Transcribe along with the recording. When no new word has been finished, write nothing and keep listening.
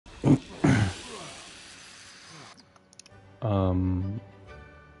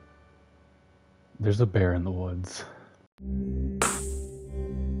There's a bear in the woods.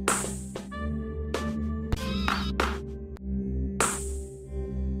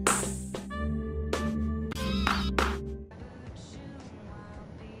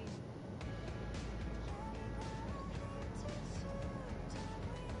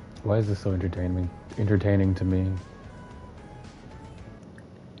 Why is this so entertaining to me?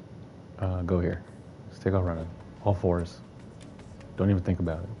 Go here. Just take off running. All fours. Don't even think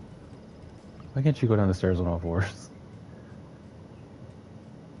about it. Why can't you go down the stairs on all fours?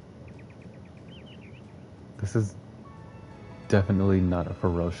 This is definitely not a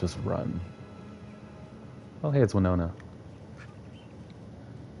ferocious run. Oh, hey, it's Winona.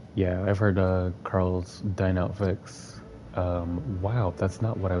 Yeah, I've heard Carl's dine out fix. Wow, that's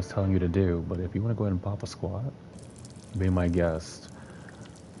not what I was telling you to do, but if you want to go ahead and pop a squat, be my guest.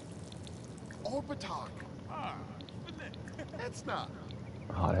 Orbitalk. That's not.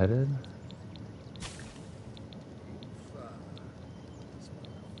 Hot-headed?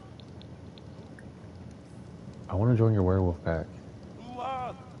 I want to join your werewolf pack.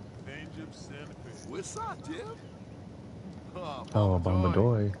 Oh,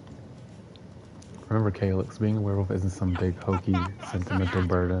 Bombadoy. Remember, Calix, being a werewolf isn't some big hokey, sentimental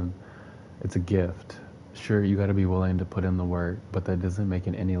burden. It's a gift. Sure, you gotta be willing to put in the work, but that doesn't make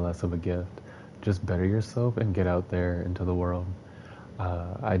it any less of a gift. Just better yourself and get out there into the world.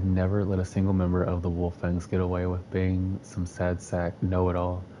 I'd never let a single member of the Wolffangs get away with being some sad sack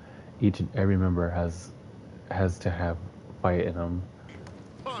know-it-all. Each and every member has to have fight in them.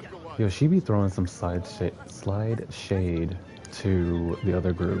 Yo, she be throwing some slide shade to the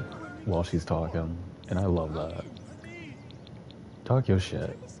other group while she's talking, and I love that. Talk your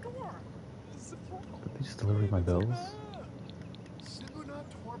shit. Did they just deliver my bills?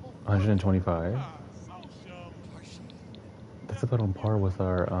 125. That's about on par with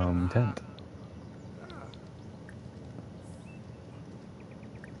our tent.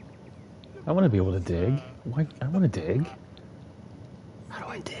 I want to be able to dig. Why? I want to dig. How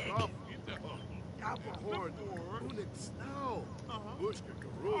do I dig?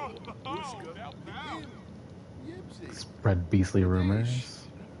 Spread beastly rumors.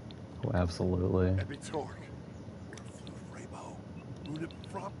 Oh, absolutely.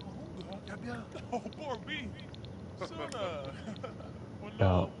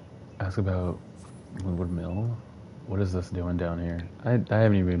 Ask about Woodwood Mill. What is this doing down here? I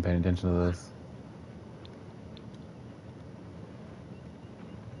haven't even been paying attention to this.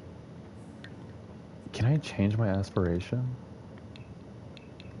 Can I change my aspiration?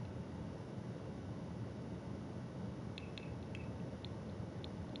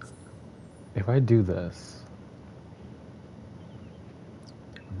 If I do this...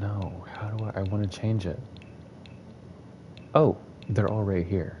 No, how do I want to change it? Oh, they're all right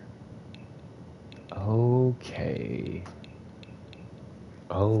here. Okay.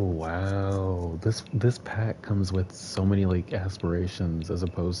 Oh wow. This pack comes with so many like aspirations as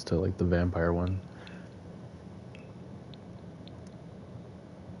opposed to like the vampire one.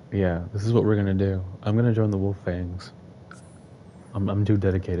 Yeah, this is what we're gonna do. I'm gonna join the Wolffangs. I'm too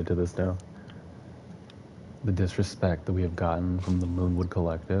dedicated to this now. The disrespect that we have gotten from the Moonwood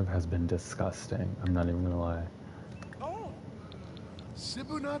Collective has been disgusting. I'm not even gonna lie.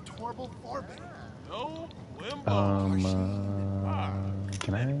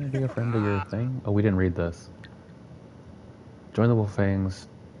 Can I be a friend to your thing? Oh, we didn't read this. Join the Wolffangs.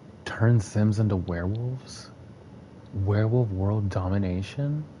 Turn Sims into werewolves? Werewolf world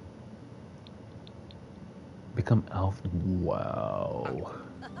domination? Become elf. Wow.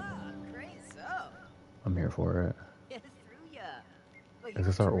 I'm here for it. Is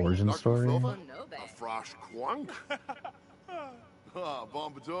this our origin story?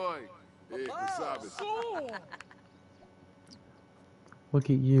 Look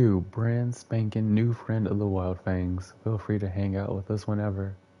at you, brand spanking new friend of the Wildfangs. Feel free to hang out with us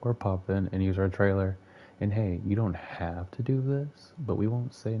whenever, or pop in and use our trailer. And hey, you don't have to do this, but we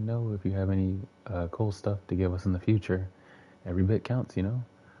won't say no if you have any cool stuff to give us in the future. Every bit counts, you know?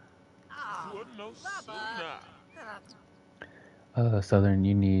 Southern,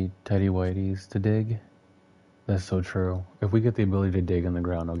 you need tidy whities to dig? That's so true. If we get the ability to dig in the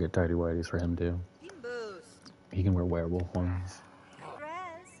ground, I'll get tidy whities for him too. He can wear werewolf ones.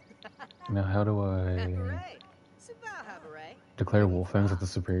 Now how do I declare Wolffangs as the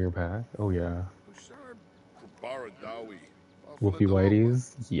superior pack? Oh yeah. Wolfie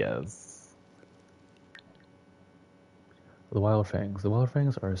whiteys? Yes. The Wildfangs. The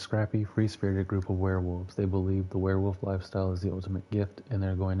Wildfangs are a scrappy, free-spirited group of werewolves. They believe the werewolf lifestyle is the ultimate gift, and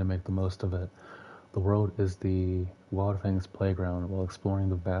they're going to make the most of it. The world is the Wildfangs' playground. While exploring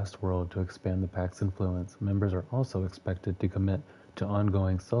the vast world to expand the pack's influence, members are also expected to commit to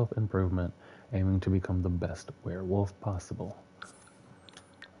ongoing self-improvement, aiming to become the best werewolf possible.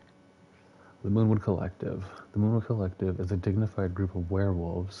 The Moonwood Collective. The Moonwood Collective is a dignified group of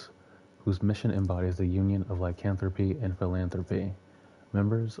werewolves whose mission embodies the union of lycanthropy and philanthropy.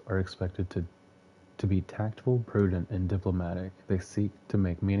 Members are expected to be tactful, prudent, and diplomatic. They seek to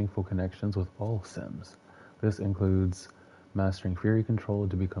make meaningful connections with all Sims. This includes mastering fury control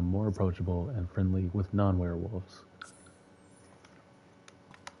to become more approachable and friendly with non-werewolves.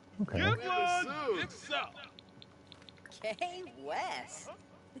 Okay. Hey, Wes.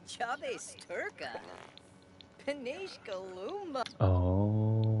 Chavez Turca. Panish Galuma.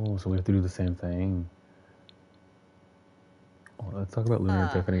 Oh, so we have to do the same thing. Well, let's talk about Lunar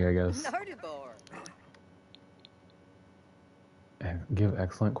Epiphany, I guess. Nardibor. And give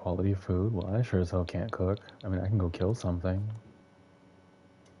excellent quality food. Well, I sure as hell can't cook. I mean, I can go kill something.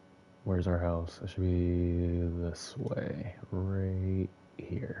 Where's our house? It should be this way. Right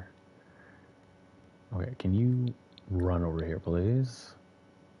here. Okay, can you run over here, please?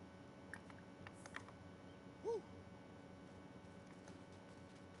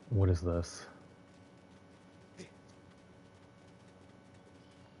 What is this?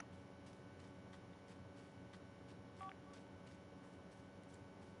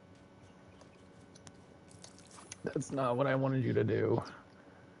 That's not what I wanted you to do.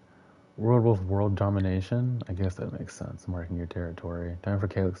 Werewolf world domination? I guess that makes sense. Marking your territory. Time for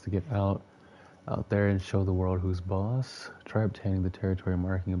Calix to get out there and show the world who's boss. Try obtaining the territory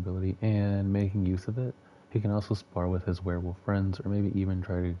marking ability and making use of it. He can also spar with his werewolf friends, or maybe even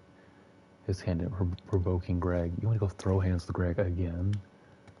try his hand at provoking Greg. You want to go throw hands to Greg again?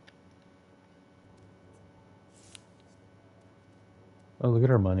 Oh, look at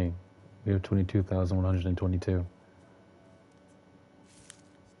our money. We have 22,122. Do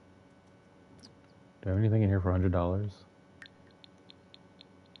I have anything in here for $100?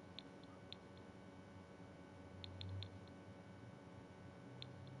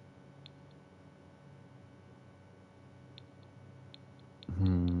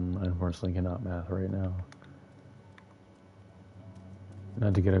 Unfortunately cannot math right now.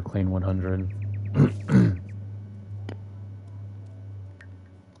 Not to get a clean 100.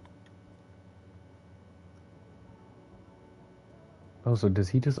 Oh, so does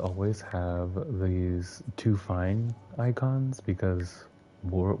he just always have these two fine icons? Because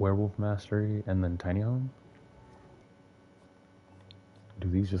Werewolf Mastery and then Tiny Home? Do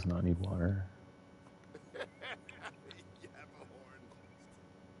these just not need water?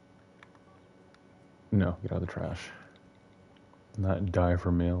 No, get out of the trash. Not die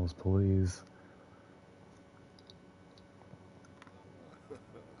for meals, please.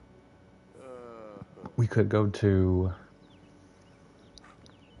 We could go to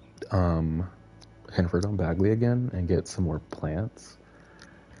Hanford on Bagley again and get some more plants.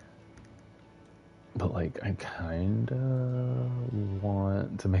 But like, I kinda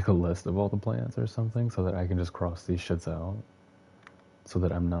want to make a list of all the plants or something so that I can just cross these shits out. So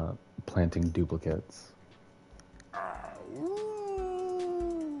that I'm not planting duplicates. I'm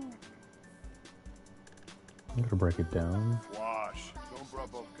gonna break it down.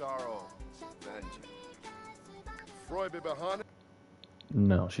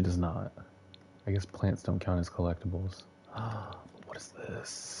 No, she does not. I guess plants don't count as collectibles. What is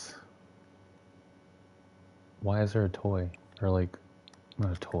this? Why is there a toy? Or like,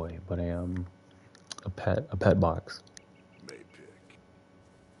 not a toy, but a pet box.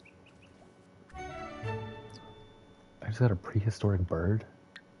 I just got a prehistoric bird?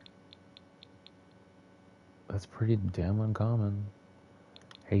 That's pretty damn uncommon.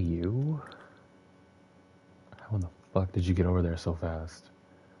 Hey, you? How in the fuck did you get over there so fast?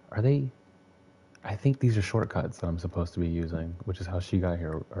 Are they... I think these are shortcuts that I'm supposed to be using, which is how she got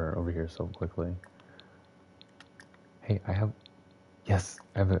here, or over here so quickly. Hey, I have... Yes,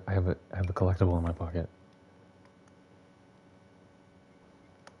 I have a collectible in my pocket.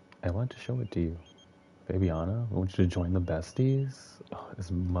 I want to show it to you. Fabiana, I want you to join the besties. Oh,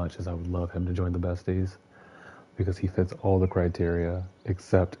 as much as I would love him to join the besties. Because he fits all the criteria,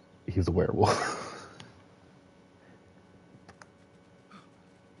 except he's a werewolf.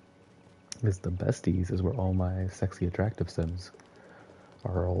 Because the besties is where all my sexy, attractive Sims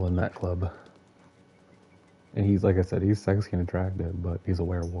are all in that club. And he's, like I said, he's sexy and attractive, but he's a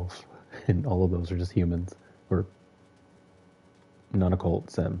werewolf. And all of those are just humans. Or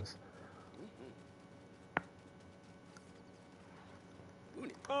non-occult Sims.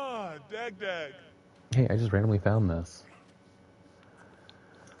 Hey, I just randomly found this.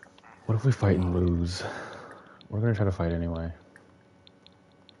 What if we fight and lose? We're gonna try to fight anyway.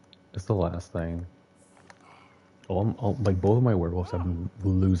 It's the last thing. Like, both of my werewolves have been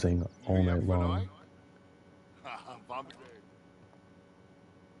losing all night long. Oh,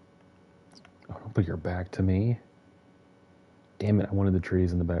 don't put your back to me. Damn it, I wanted the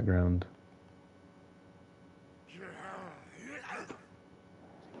trees in the background.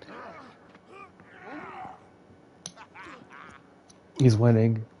 He's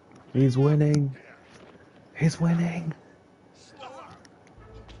winning. He's winning. He's winning.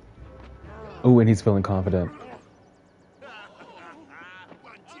 Oh, and he's feeling confident.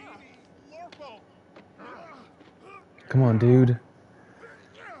 Come on, dude.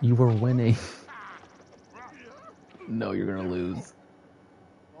 You were winning. No, you're gonna lose.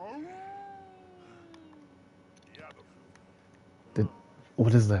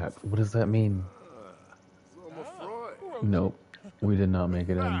 What is that? What does that mean? Nope. We did not make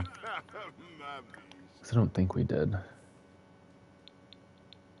it in. I don't think we did.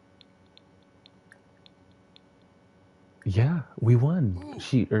 Yeah, we won.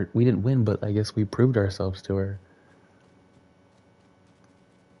 We didn't win, but I guess we proved ourselves to her.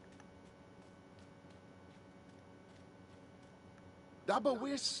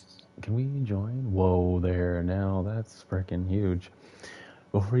 Can we join? Whoa there, now that's freaking huge.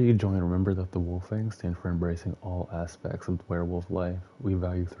 Before you join, remember that the Wolffangs stand for embracing all aspects of the werewolf life. We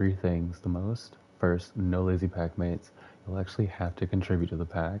value 3 things the most. First, no lazy pack mates. You'll actually have to contribute to the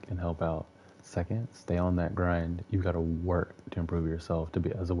pack and help out. Second, stay on that grind. You've got to work to improve yourself to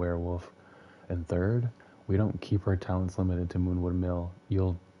be as a werewolf. And third, we don't keep our talents limited to Moonwood Mill.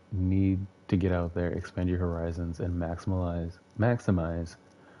 You'll need to get out there, expand your horizons, and maximize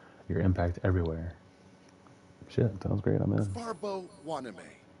your impact everywhere. Shit, sounds great. I'm in.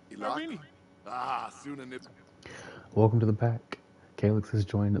 Welcome to the pack. Calix has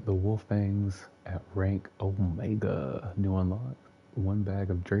joined the Wolffangs at rank Omega. New unlock. 1 bag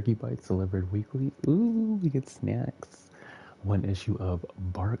of jerky bites delivered weekly. Ooh, we get snacks. 1 issue of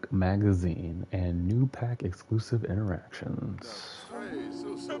Bark magazine and new pack exclusive interactions.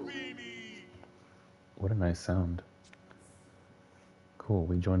 What a nice sound. Cool,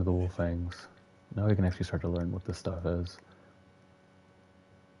 we joined the Wolffangs. Now we can actually start to learn what this stuff is.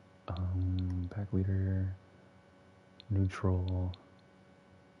 Pack leader, neutral.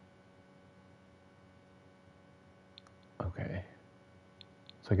 Okay.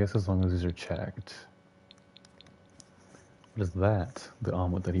 So I guess as long as these are checked. What is that? The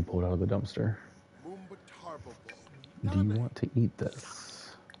omelet that he pulled out of the dumpster. Do you want to eat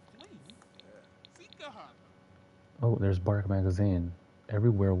this? Oh, there's Bark magazine. Every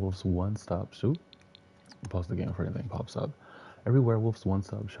werewolf's one-stop shop. Pause the game for anything pops up. Every werewolf's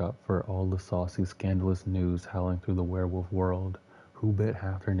one-stop shop for all the saucy, scandalous news howling through the werewolf world. Who bit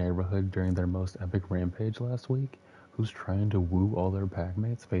half their neighborhood during their most epic rampage last week? Who's trying to woo all their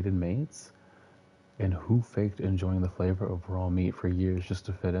packmates, fated mates? And who faked enjoying the flavor of raw meat for years just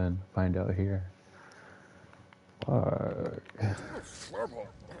to fit in? Find out here.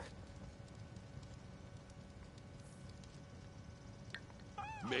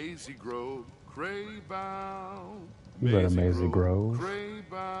 Maisie Grove, Craybound. You better Maisie Grove.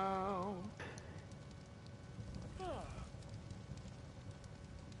 Craybound.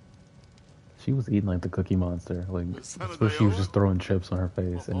 She was eating like the Cookie Monster. Like, I suppose she was just throwing chips on her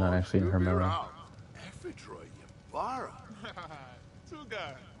face and not actually in her mouth.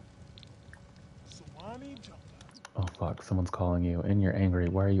 Oh fuck, someone's calling you and you're angry.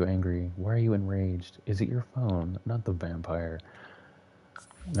 Why are you angry? Why are you enraged? Is it your phone? Not the vampire.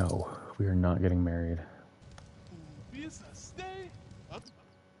 No, we are not getting married.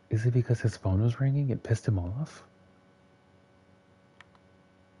 Is it because his phone was ringing? It pissed him off?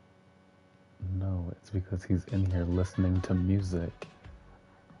 No, it's because he's in here listening to music.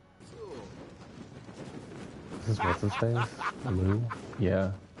 This is what's his face? Lou?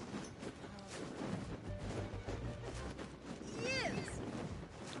 Yeah.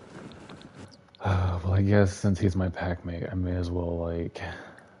 Well, I guess since he's my packmate, I may as well, like,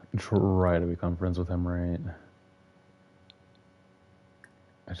 try to become friends with him, right?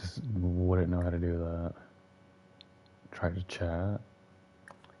 I just wouldn't know how to do that. Try to chat.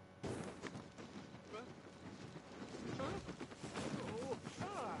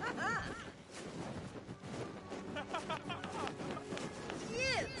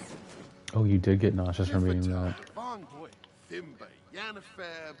 Oh, you did get nauseous from reading that.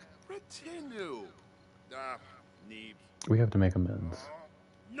 We have to make amends.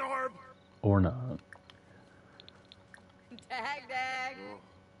 Or not. Dag dag.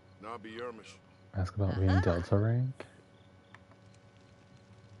 Nabi Yermish. Ask about being Delta rank?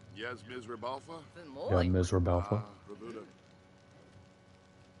 Yes, Ms. Ribalfa? Yeah, Vimoy. Ms. Rebelfa. Rabuda.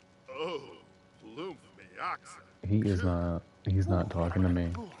 Oh, Loomf me oxa. He's not talking to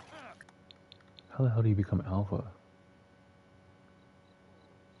me. How the hell do you become alpha?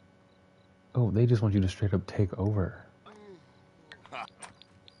 Oh, they just want you to straight up take over.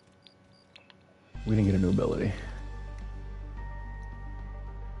 We didn't get a new ability.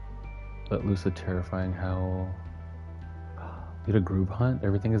 Let loose a terrifying howl. Get a group hunt.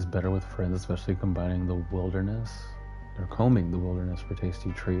 Everything is better with friends, especially combining the wilderness or combing the wilderness for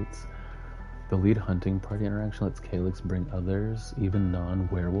tasty treats. The lead hunting party interaction lets Calix bring others, even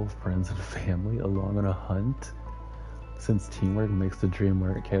non-werewolf friends and family, along on a hunt. Since teamwork makes the dream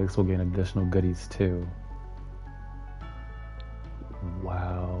work, Calix will gain additional goodies too.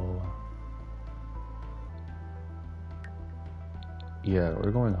 Wow. Yeah,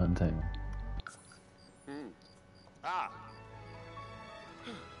 we're going hunting.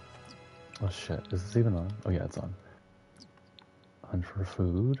 Oh shit, is this even on? Oh yeah, it's on. Hunt for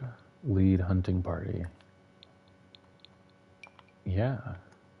food. Lead hunting party. Yeah.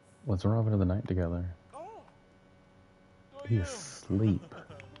 Let's run off into the night together. He's asleep.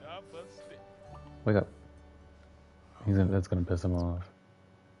 Wake up. That's gonna piss him off.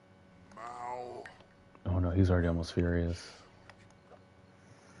 Oh no, he's already almost furious.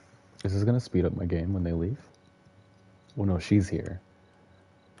 Is this gonna speed up my game when they leave? Well no, she's here.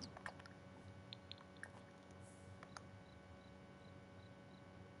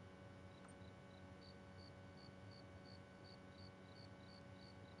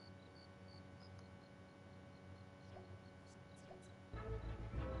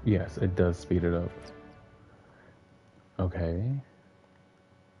 Yes, it does speed it up. Okay.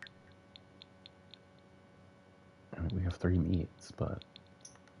 I mean, we have 3 meats, but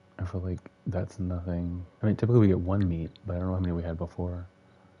I feel like that's nothing. I mean, typically we get 1 meat, but I don't know how many we had before.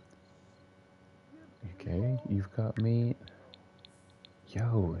 Okay, you've got meat.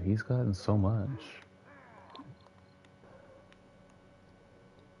 Yo, he's gotten so much.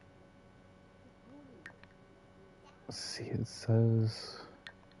 Let's see, it says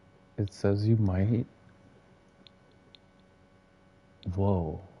you might.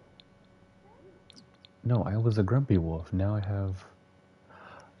 Whoa. No, I was a grumpy wolf. Now I have...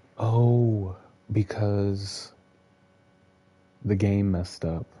 Oh, because the game messed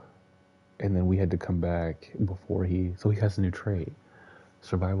up. And then we had to come back before so he has a new trait.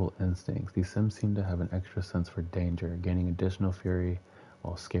 Survival instincts. These Sims seem to have an extra sense for danger, gaining additional fury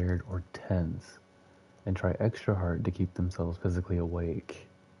while scared or tense, and try extra hard to keep themselves physically awake.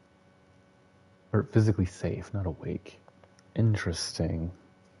 Or physically safe, not awake. Interesting.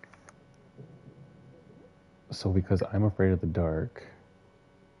 So because I'm afraid of the dark,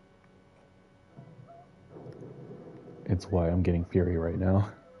 it's why I'm getting fury right now.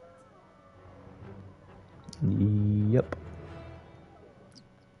 Yep.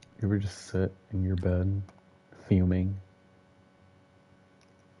 You ever just sit in your bed, fuming?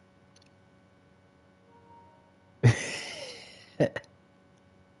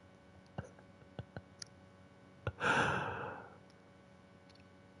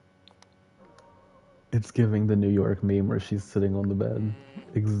 It's giving the New York meme where she's sitting on the bed.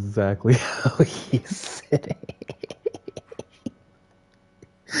 Exactly how he's sitting.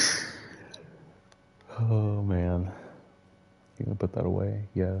 Oh man. You gonna put that away?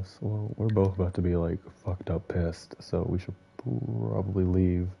 Yes. Well, we're both about to be like fucked up pissed, so we should probably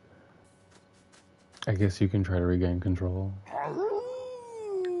leave. I guess you can try to regain control.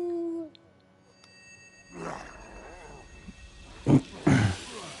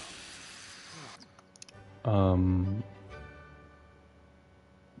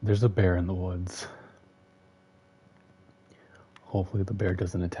 There's a bear in the woods. Hopefully the bear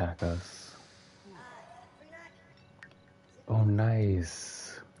doesn't attack us. Oh,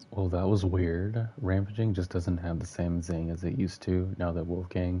 nice. Well, that was weird. Rampaging just doesn't have the same zing as it used to now that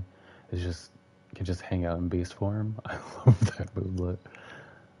Wolfgang can just hang out in beast form. I love that movelet.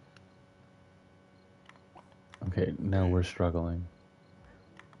 Okay, now we're struggling.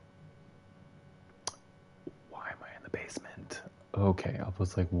 Why am I in the basement? Okay, I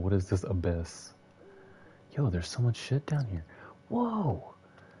was like, what is this abyss? Yo, there's so much shit down here. Whoa!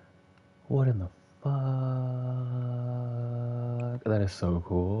 What in the fuck? That is so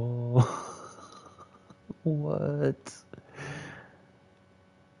cool. What?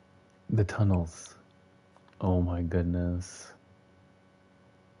 The tunnels. Oh my goodness.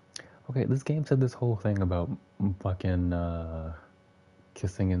 Okay, this game said this whole thing about fucking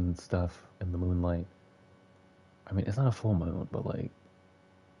kissing and stuff in the moonlight. I mean, it's not a full moon, but like,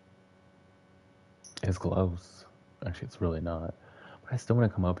 It's close. Actually, it's really not. But I still want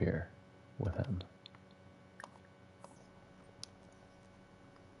to come up here with him.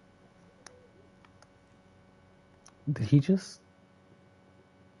 Did he just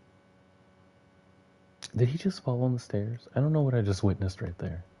fall on the stairs? I don't know what I just witnessed right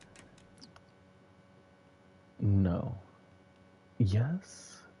there. No. Yes?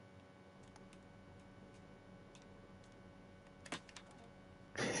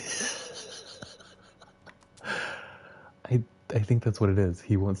 I think that's what it is.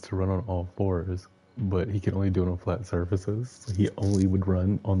 He wants to run on all fours, but he can only do it on flat surfaces. So he only would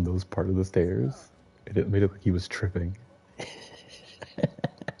run on those part of the stairs. And it made it like he was tripping.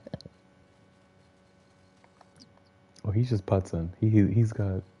 Oh, he's just putzing.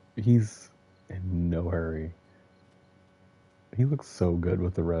 He's in no hurry. He looks so good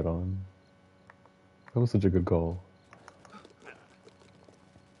with the red on. That was such a good goal.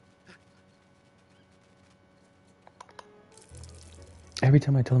 Every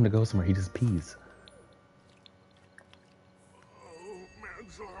time I tell him to go somewhere, he just pees.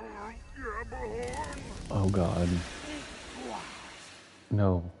 Oh God.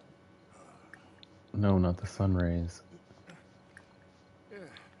 No. No, not the sun rays.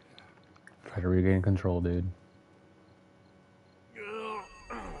 Try to regain control, dude.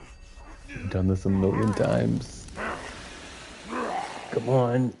 I've done this a million times. Come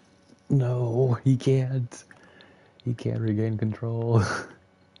on. No, he can't. He can't regain control.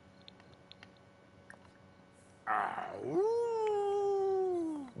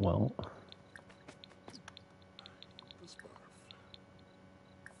 Well.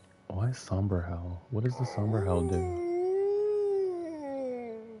 Why Somber Howl? What does the Somber Howl do?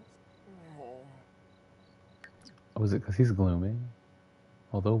 Oh, is it because he's gloomy?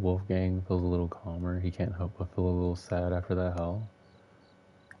 Although Wolfgang feels a little calmer, he can't help but feel a little sad after that howl.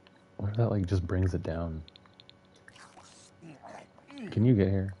 What if that, like, just brings it down? Can you get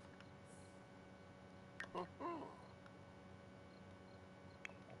here?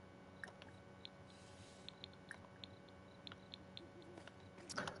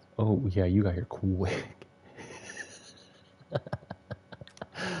 Oh, yeah, you got here quick.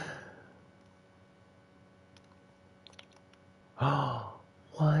 Oh,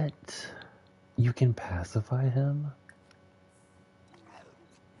 what? You can pacify him?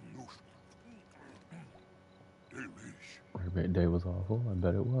 Your day was awful. I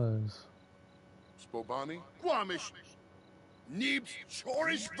bet it was. Spobani? Guamish! Nibs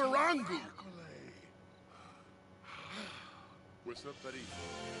Chorish Varangu!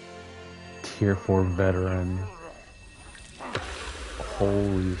 Tier 4 veteran.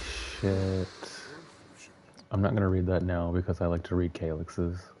 Holy shit. I'm not going to read that now because I like to read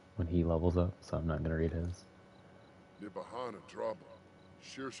Calix's when he levels up, so I'm not going to read his. Nibahana Draba.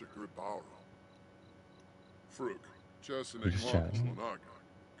 Shirsha Gribaru. Frug. Chesaning Just chatting.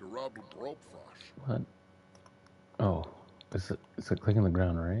 Garabu Bropfash. What? Oh. Is it clicking the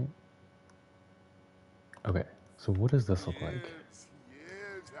ground, right? Okay. So what does this look like?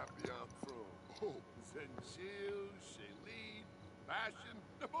 Yes, happy I'm from. Oh, Zenchil, Shailene, Passion,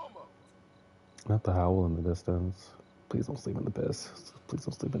 Naboma. Not the howl in the distance. Please don't sleep in the piss. Please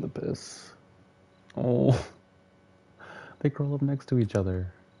don't sleep in the piss. Oh. They curl up next to each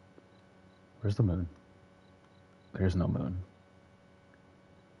other. Where's the moon? There's no moon.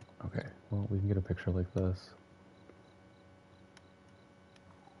 Okay, well, we can get a picture like this.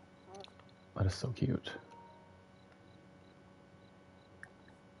 That is so cute.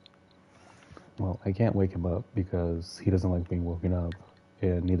 Well, I can't wake him up because he doesn't like being woken up,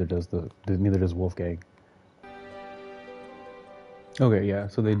 and neither does Wolfgang. Okay, yeah,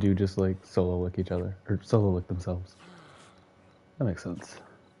 so they do just like solo lick each other, or solo lick themselves. That makes sense.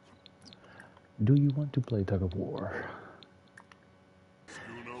 Do you want to play tug of war?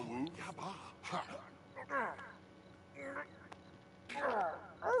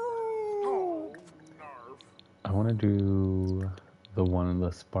 I want to do the one in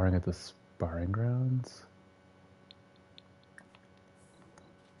the sparring at the sparring grounds.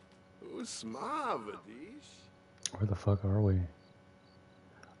 Where the fuck are we?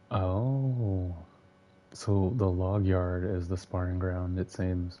 Oh. So the log yard is the sparring ground, it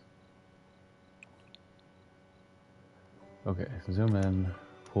seems. Okay, zoom in,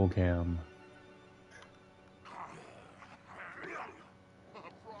 full cam.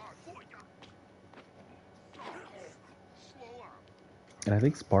 And I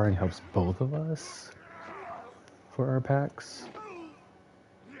think sparring helps both of us for our packs.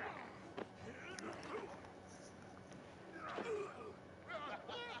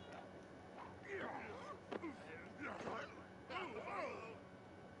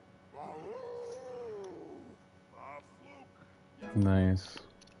 Nice.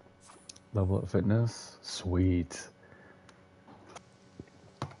 Level up fitness. Sweet.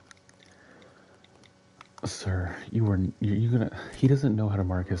 Sir, you gonna... He doesn't know how to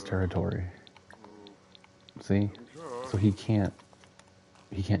mark his territory. See? So he can't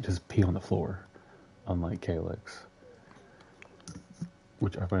just pee on the floor, unlike Calix.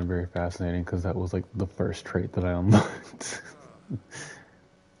 Which I find very fascinating, because that was like the first trait that I unlocked.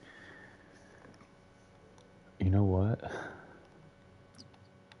 You know what? I'm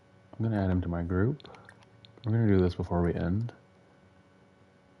gonna add him to my group. We're gonna do this before we end.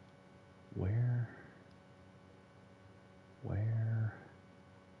 Where?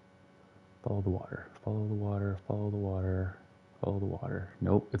 Follow the water. Follow the water. Follow the water. Follow the water.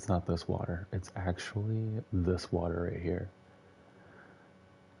 Nope, it's not this water. It's actually this water right here.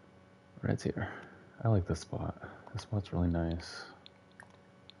 Right here. I like this spot. This spot's really nice.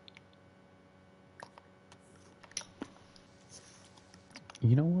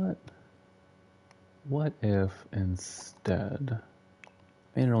 You know what? What if instead...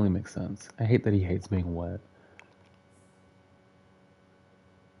 And it only makes sense. I hate that he hates being wet.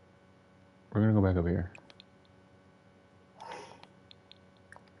 We're gonna go back up here.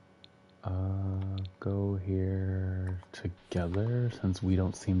 Go here together, since we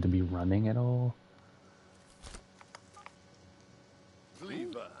don't seem to be running at all.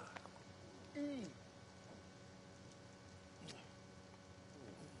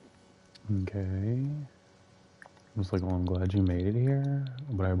 Okay. Looks like, well, I'm glad you made it here,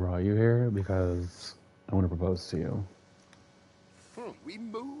 but I brought you here because I want to propose to you.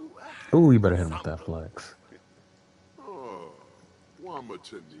 Ooh, you better hit him with that flex.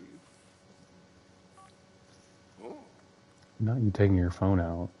 Not you taking your phone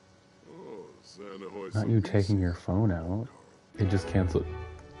out. Not you taking your phone out. It just canceled.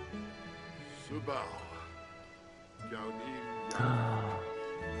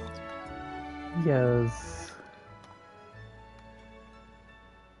 Yes.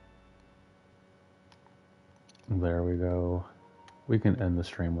 There we go. We can end the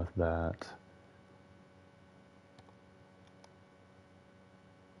stream with that.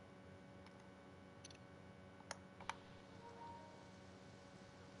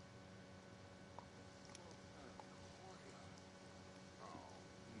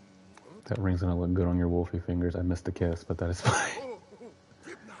 That ring's gonna look good on your wolfy fingers. I missed the kiss, but that is fine.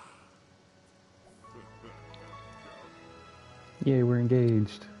 Yay, we're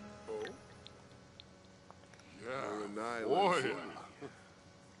engaged.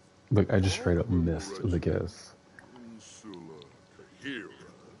 Look, I just straight up missed the kiss.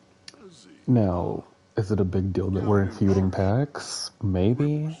 Now, is it a big deal that we're feuding packs?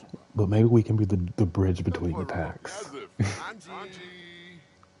 Maybe, but maybe we can be the bridge between the packs.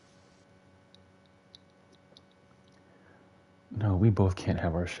 No, we both can't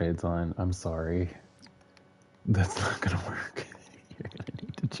have our shades on. I'm sorry. That's not gonna work. You're gonna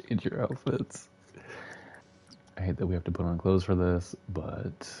need to change your outfits. I hate that we have to put on clothes for this,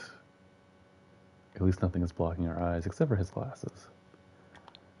 but at least nothing is blocking our eyes, except for his glasses.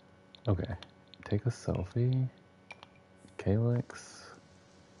 Okay, take a selfie. Calix.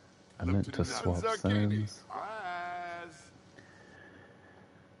 I meant to swap sends.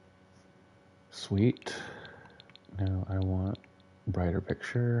 Sweet. Now I want brighter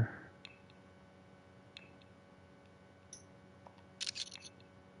picture.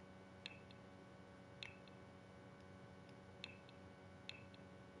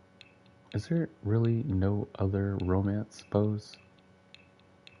 Is there really no other romance pose?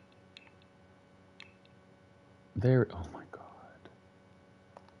 There, oh my god.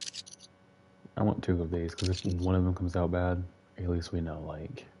 I want 2 of these, because if one of them comes out bad, at least we know,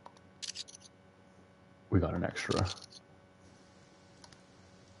 like, we got an extra.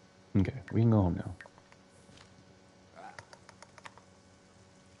 Okay, we can go home now.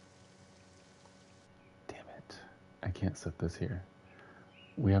 Damn it. I can't set this here.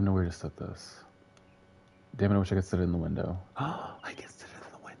 We have nowhere to set this. Damn it, I wish I could set it in the window. Oh, I can set it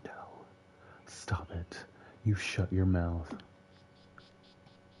in the window. Stop it. You shut your mouth.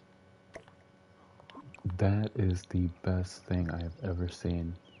 That is the best thing I have ever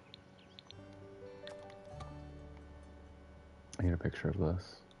seen. I need a picture of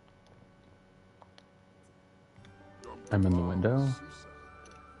this. I'm in the window.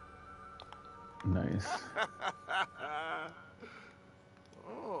 Nice.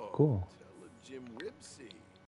 Cool.